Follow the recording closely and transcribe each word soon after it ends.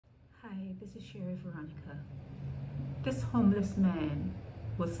Hi, this is Sherry Veronica. This homeless man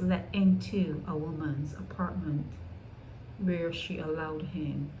was let into a woman's apartment where she allowed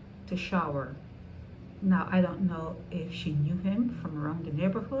him to shower. Now, I don't know if she knew him from around the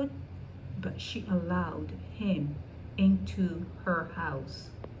neighborhood, but she allowed him into her house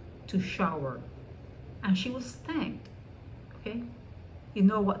to shower. And she was thanked, okay? You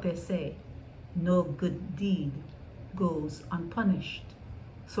know what they say, no good deed goes unpunished.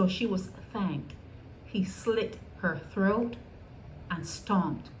 So she was thanked. He slit her throat and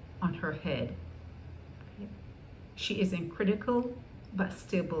stomped on her head. Okay? She is in critical but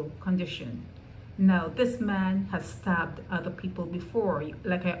stable condition. Now, this man has stabbed other people before.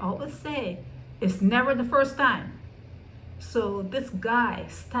 Like I always say, it's never the first time. So this guy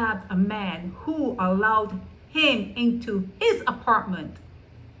stabbed a man who allowed him into his apartment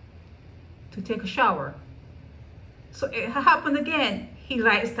to take a shower. So it happened again. He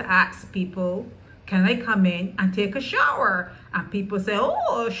likes to ask people, can I come in and take a shower? And people say,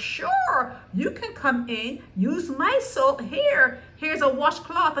 oh, sure, you can come in, use my soap here. Here's a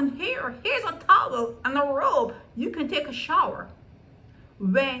washcloth, and here's a towel and a robe. You can take a shower.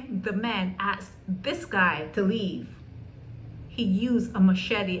 When the man asked this guy to leave, he used a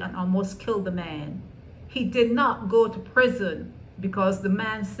machete and almost killed the man. He did not go to prison because the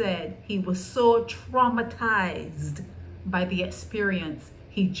man said he was so traumatized by the experience,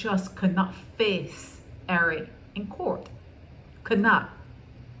 he just could not face Eric in court. Could not.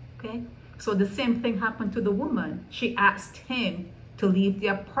 Okay? So the same thing happened to the woman. She asked him to leave the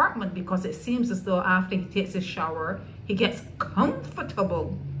apartment because it seems as though after he takes his shower, he gets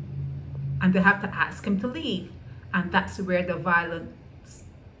comfortable. And they have to ask him to leave. And that's where the violence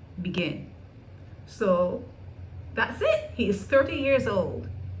begins. So that's it. He is 30 years old.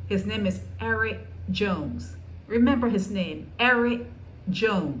 His name is Eric Jones. Remember his name, Eric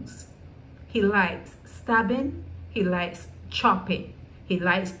Jones. He likes stabbing. He likes chopping. He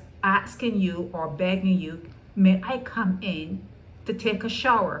likes asking you or begging you, may I come in to take a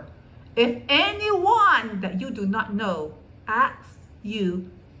shower? If anyone that you do not know asks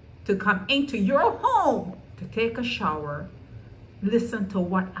you to come into your home to take a shower, listen to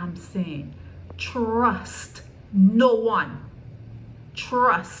what I'm saying. Trust no one.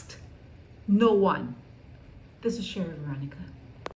 Trust no one. This is Sherry Veronica.